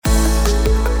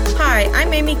Hi,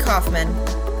 I'm Amy Kaufman.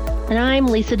 And I'm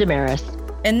Lisa Damaris.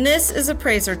 And this is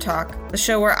Appraiser Talk, the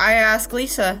show where I ask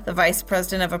Lisa, the Vice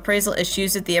President of Appraisal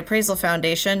Issues at the Appraisal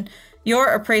Foundation, your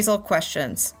appraisal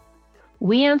questions.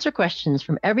 We answer questions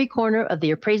from every corner of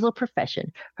the appraisal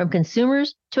profession, from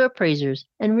consumers to appraisers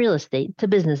and real estate to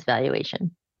business valuation.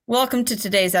 Welcome to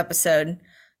today's episode.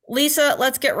 Lisa,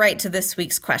 let's get right to this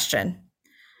week's question.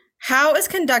 How is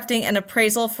conducting an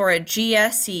appraisal for a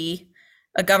GSE,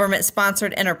 a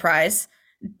government-sponsored enterprise,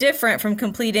 different from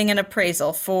completing an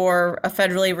appraisal for a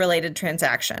federally related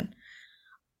transaction?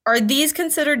 Are these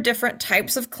considered different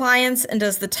types of clients, and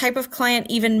does the type of client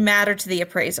even matter to the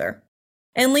appraiser?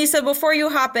 And Lisa, before you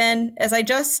hop in, as I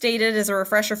just stated as a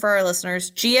refresher for our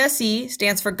listeners, GSE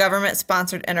stands for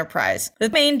Government-Sponsored Enterprise. The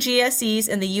main GSEs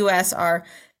in the U.S. are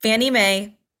Fannie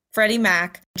Mae, Freddie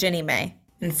Mac, Ginnie Mae,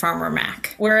 and Farmer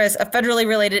Mac. Whereas a federally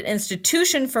related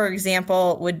institution, for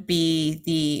example, would be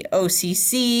the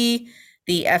OCC,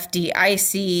 the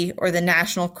FDIC, or the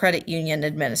National Credit Union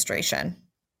Administration.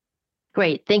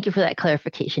 Great. Thank you for that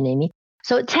clarification, Amy.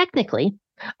 So technically,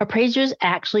 appraisers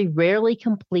actually rarely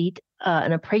complete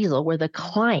an appraisal where the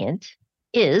client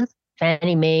is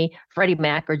Fannie Mae, Freddie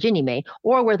Mac, or Ginnie Mae,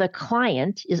 or where the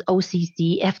client is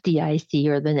OCC, FDIC,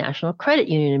 or the National Credit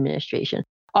Union Administration.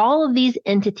 All of these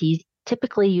entities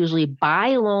typically usually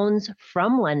buy loans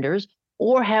from lenders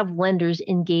or have lenders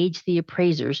engage the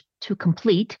appraisers to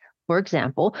complete, for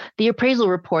example, the appraisal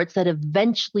reports that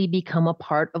eventually become a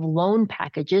part of loan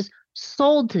packages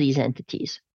sold to these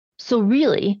entities. So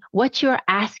really, what you're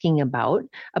asking about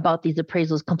these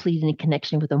appraisals completed in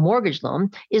connection with a mortgage loan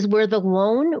is where the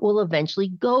loan will eventually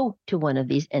go to one of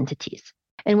these entities,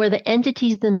 and where the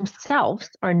entities themselves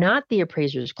are not the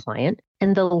appraiser's client,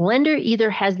 and the lender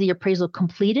either has the appraisal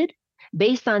completed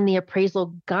based on the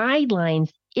appraisal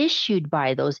guidelines issued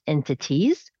by those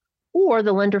entities, or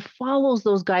the lender follows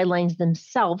those guidelines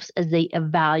themselves as they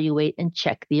evaluate and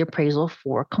check the appraisal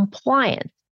for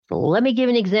compliance. So let me give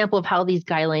an example of how these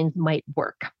guidelines might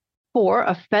work. For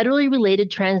a federally related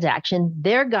transaction,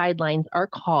 their guidelines are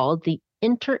called the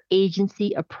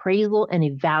Interagency Appraisal and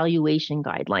Evaluation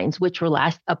Guidelines, which were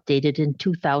last updated in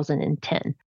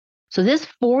 2010. So this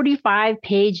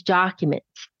 45-page document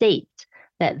states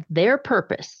that their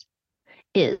purpose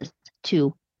is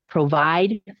to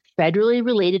provide federally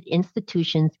related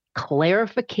institutions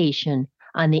clarification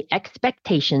on the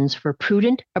expectations for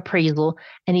prudent appraisal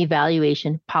and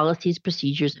evaluation policies,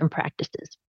 procedures, and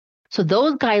practices. So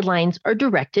those guidelines are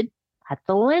directed at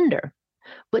the lender.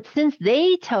 But since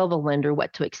they tell the lender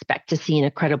what to expect to see in a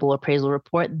credible appraisal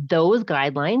report, those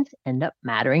guidelines end up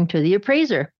mattering to the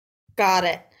appraiser. Got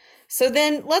it. So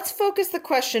then let's focus the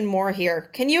question more here.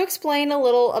 Can you explain a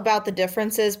little about the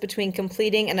differences between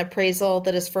completing an appraisal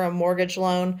that is for a mortgage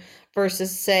loan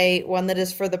versus, say, one that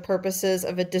is for the purposes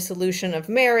of a dissolution of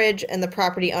marriage and the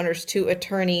property owner's two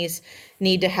attorneys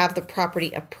need to have the property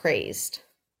appraised?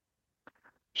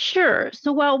 Sure.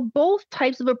 So while both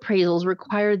types of appraisals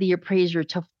require the appraiser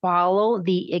to follow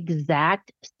the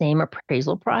exact same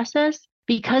appraisal process,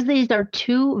 because these are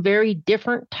two very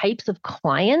different types of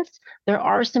clients, there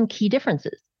are some key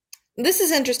differences. This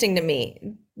is interesting to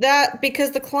me, that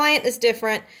because the client is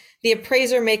different, the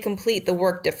appraiser may complete the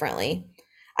work differently.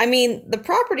 I mean, the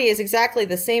property is exactly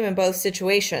the same in both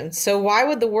situations, so why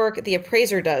would the work the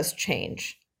appraiser does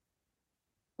change?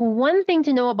 One thing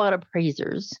to know about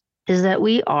appraisers is that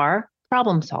we are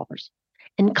problem solvers,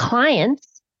 and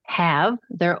clients have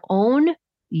their own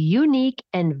unique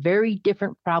and very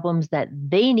different problems that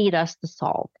they need us to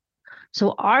solve.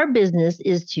 So our business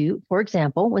is to, for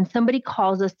example, when somebody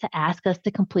calls us to ask us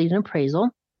to complete an appraisal,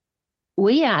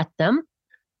 we ask them,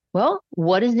 well,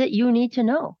 what is it you need to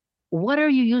know? What are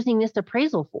you using this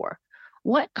appraisal for?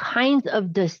 What kinds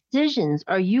of decisions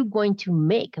are you going to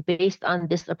make based on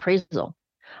this appraisal?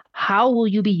 How will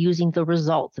you be using the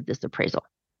results of this appraisal?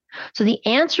 So the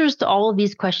answers to all of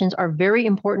these questions are very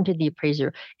important to the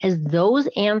appraiser, as those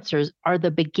answers are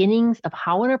the beginnings of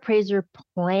how an appraiser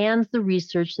plans the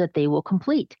research that they will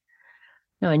complete.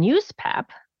 Now in USPAP,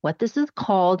 what this is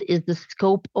called is the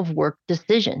scope of work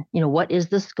decision. What is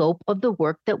the scope of the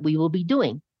work that we will be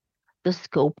doing? The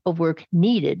scope of work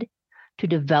needed to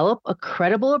develop a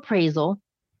credible appraisal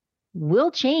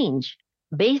will change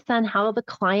based on how the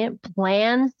client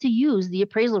plans to use the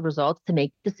appraisal results to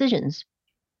make decisions.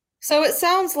 So it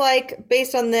sounds like,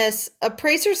 based on this,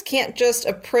 appraisers can't just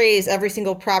appraise every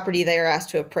single property they are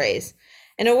asked to appraise.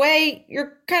 In a way,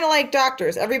 you're kind of like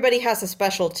doctors. Everybody has a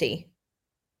specialty.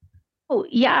 Oh,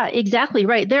 yeah, exactly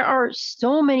right. There are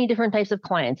so many different types of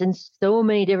clients and so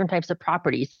many different types of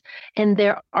properties, and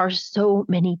there are so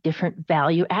many different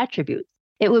value attributes.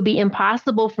 It would be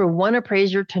impossible for one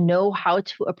appraiser to know how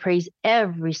to appraise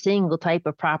every single type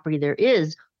of property there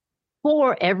is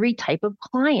for every type of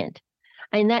client.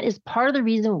 And that is part of the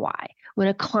reason why when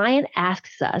a client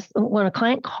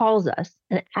calls us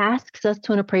and asks us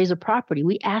to appraise a property,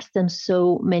 we ask them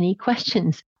so many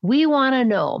questions. We want to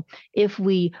know if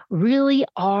we really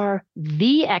are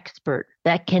the expert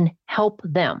that can help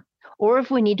them, or if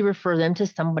we need to refer them to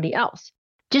somebody else.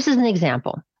 Just as an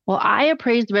example, while I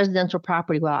appraised residential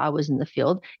property while I was in the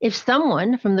field, if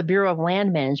someone from the Bureau of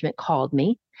Land Management called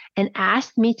me and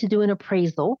asked me to do an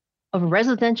appraisal of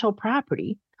residential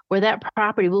property where that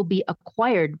property will be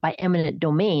acquired by eminent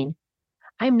domain,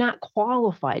 I'm not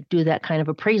qualified to do that kind of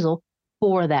appraisal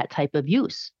for that type of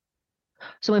use.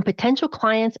 So when potential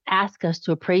clients ask us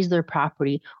to appraise their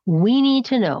property, we need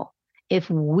to know if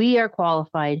we are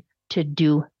qualified to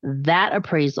do that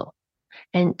appraisal.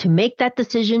 And to make that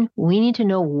decision, we need to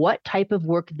know what type of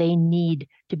work they need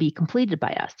to be completed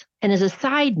by us. And as a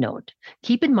side note,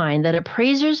 keep in mind that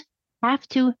appraisers have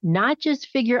to not just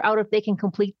figure out if they can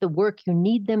complete the work you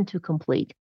need them to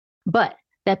complete, but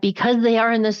that because they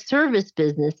are in the service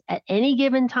business at any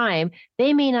given time,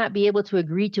 they may not be able to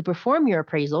agree to perform your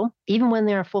appraisal, even when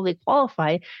they are fully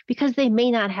qualified, because they may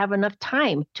not have enough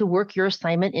time to work your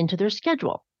assignment into their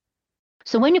schedule.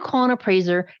 So when you call an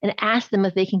appraiser and ask them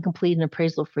if they can complete an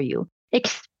appraisal for you,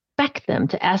 expect them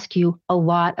to ask you a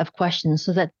lot of questions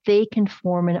so that they can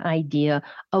form an idea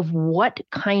of what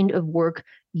kind of work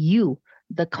you,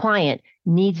 the client,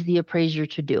 needs the appraiser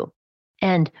to do.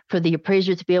 And for the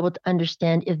appraiser to be able to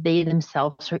understand if they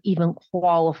themselves are even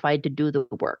qualified to do the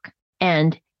work,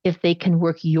 and if they can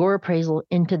work your appraisal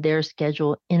into their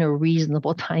schedule in a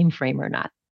reasonable time frame or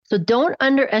not. So don't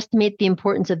underestimate the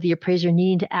importance of the appraiser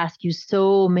needing to ask you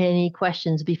so many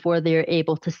questions before they're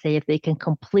able to say if they can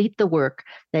complete the work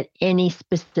that any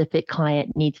specific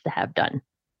client needs to have done.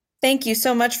 Thank you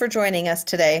so much for joining us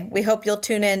today. We hope you'll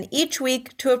tune in each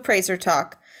week to Appraiser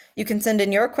Talk. You can send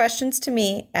in your questions to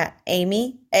me at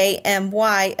Amy,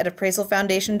 AMY, at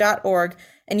appraisalfoundation.org,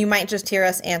 and you might just hear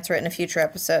us answer it in a future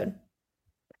episode.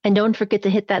 And don't forget to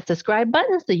hit that subscribe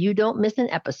button so you don't miss an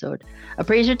episode.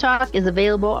 Appraiser Talk is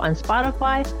available on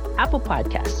Spotify, Apple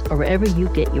Podcasts, or wherever you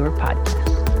get your podcasts.